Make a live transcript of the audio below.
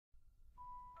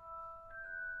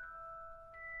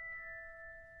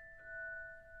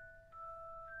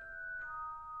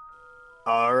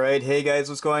Alright, hey guys,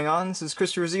 what's going on? This is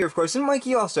Christopher Z, of course, and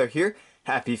Mikey All-Star here.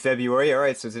 Happy February.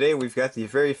 Alright, so today we've got the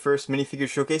very first minifigure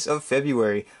showcase of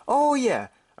February. Oh yeah!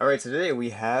 Alright, so today we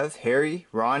have Harry,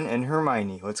 Ron, and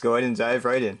Hermione. Let's go ahead and dive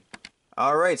right in.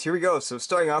 Alright, here we go. So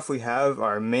starting off we have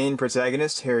our main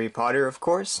protagonist, Harry Potter, of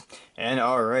course. And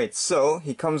alright, so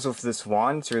he comes with this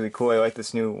wand. It's really cool. I like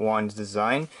this new wand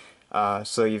design.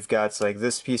 So you've got like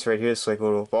this piece right here, it's like a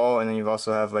little ball, and then you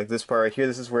also have like this part right here.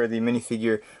 This is where the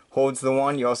minifigure holds the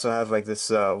wand. You also have like this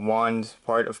wand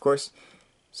part, of course.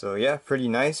 So yeah, pretty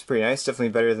nice, definitely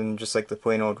better than just like the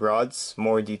plain old rods,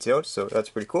 more detailed, so that's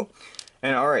pretty cool.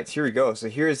 And alright, here we go. So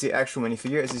here is the actual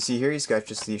minifigure. As you see here, he's got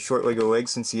just the short Lego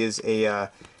legs since he is a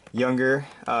younger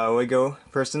Lego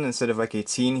person instead of like a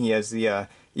teen. He has the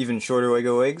even shorter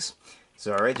Lego legs.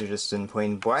 So alright, they're just in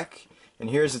plain black. And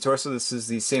here's the torso. This is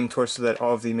the same torso that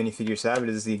all of the minifigures have. It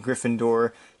is the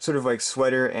Gryffindor sort of like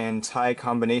sweater and tie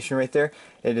combination right there.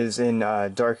 It is in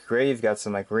dark gray. You've got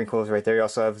some like wrinkles right there. You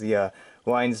also have the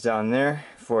lines down there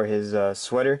for his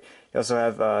sweater. You also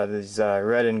have these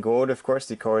red and gold, of course,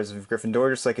 the colors of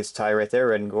Gryffindor, just like his tie right there,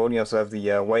 red and gold. And you also have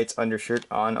the white undershirt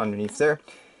on underneath there.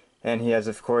 And he has,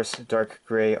 of course, dark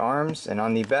gray arms. And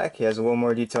on the back, he has a little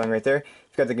more detailing right there.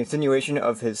 You've got the continuation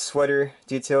of his sweater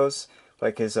details,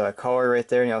 like his collar right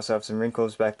there, and you also have some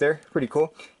wrinkles back there. Pretty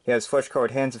cool. He has flesh-colored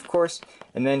hands, of course.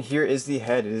 And then here is the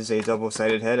head. It is a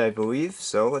double-sided head, I believe.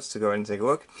 So let's go ahead and take a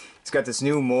look. It's got this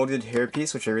new molded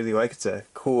hairpiece, which I really like. It's a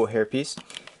cool hairpiece.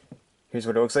 Here's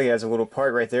what it looks like. It has a little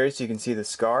part right there, so you can see the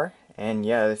scar. And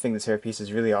yeah, I think this hairpiece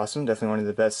is really awesome. Definitely one of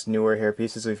the best newer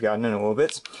hairpieces we've gotten in a little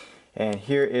bit. And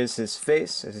here is his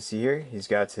face. As you see here, he's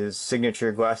got his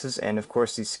signature glasses and, of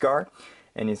course, the scar.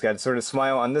 And he's got a sort of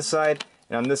smile on this side.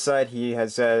 And on this side, he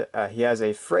has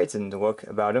a frightened look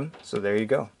about him. So there you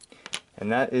go. And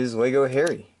that is Lego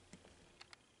Harry.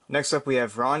 Next up, we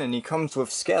have Ron, and he comes with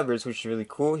Scabbers, which is really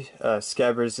cool.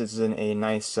 Scabbers is in a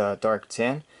nice dark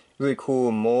tan. Really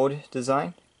cool mold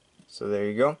design. So there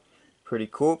you go. Pretty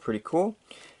cool, pretty cool.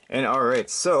 And alright,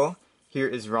 so here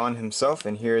is Ron himself,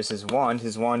 and here is his wand.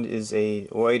 His wand is a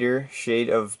lighter shade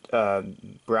of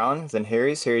brown than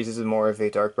Harry's. Harry's is more of a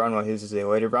dark brown, while his is a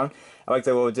lighter brown. I like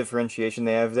the little differentiation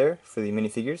they have there for the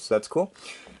minifigures, so that's cool.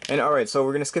 And alright, so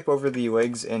we're going to skip over the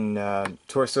legs and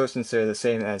torso since they're the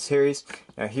same as Harry's.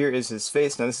 Now here is his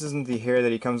face. Now this isn't the hair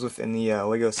that he comes with in the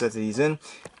Lego set that he's in,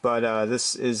 but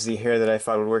this is the hair that I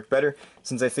thought would work better,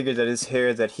 since I figured that his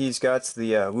hair that he's got,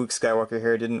 the Luke Skywalker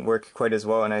hair, didn't work quite as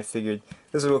well, and I figured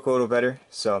this would look a little better.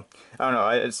 So, I don't know,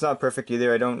 it's not perfect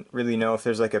either. I don't really know if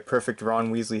there's like a perfect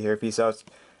Ron Weasley hairpiece out,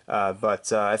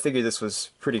 but I figured this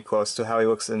was pretty close to how he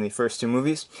looks in the first two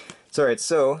movies. So alright,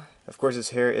 so of course his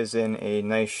hair is in a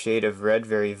nice shade of red,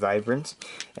 very vibrant,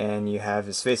 and you have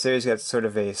his face there. He's got sort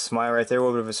of a smile right there, a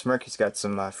little bit of a smirk. He's got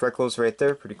some freckles right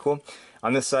there, pretty cool.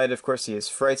 On this side, of course, he is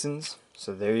frightened.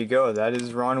 So there you go, that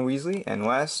is Ron Weasley. And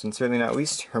last, and certainly not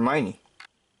least, Hermione.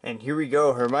 And here we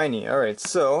go, Hermione. Alright,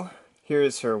 so here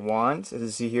is her wand. As you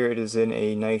see here, it is in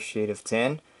a nice shade of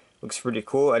tan. Looks pretty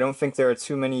cool. I don't think there are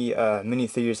too many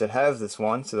minifigures that have this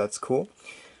wand, so that's cool.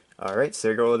 Alright, so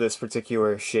there you go with this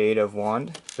particular shade of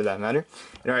wand, for that matter.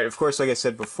 And alright, of course, like I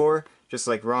said before, just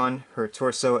like Ron, her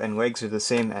torso and legs are the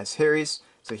same as Harry's.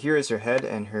 So here is her head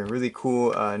and her really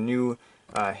cool new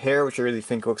hair, which I really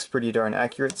think looks pretty darn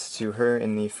accurate to her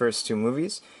in the first two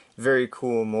movies. Very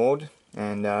cool mold,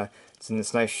 and it's in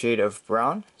this nice shade of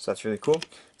brown, so that's really cool.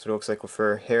 That's what it looks like with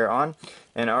her hair on.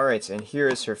 And alright, and here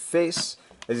is her face.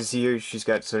 As you see here, she's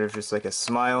got sort of just like a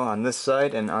smile on this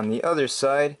side, and on the other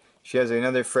side, she has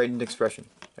another frightened expression.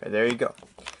 There you go.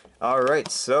 Alright,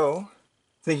 so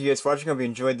thank you guys for watching. I hope you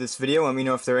enjoyed this video. Let me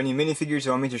know if there are any minifigures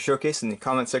you want me to showcase in the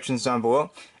comment sections down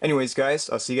below. Anyways, guys,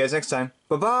 I'll see you guys next time.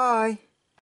 Bye-bye!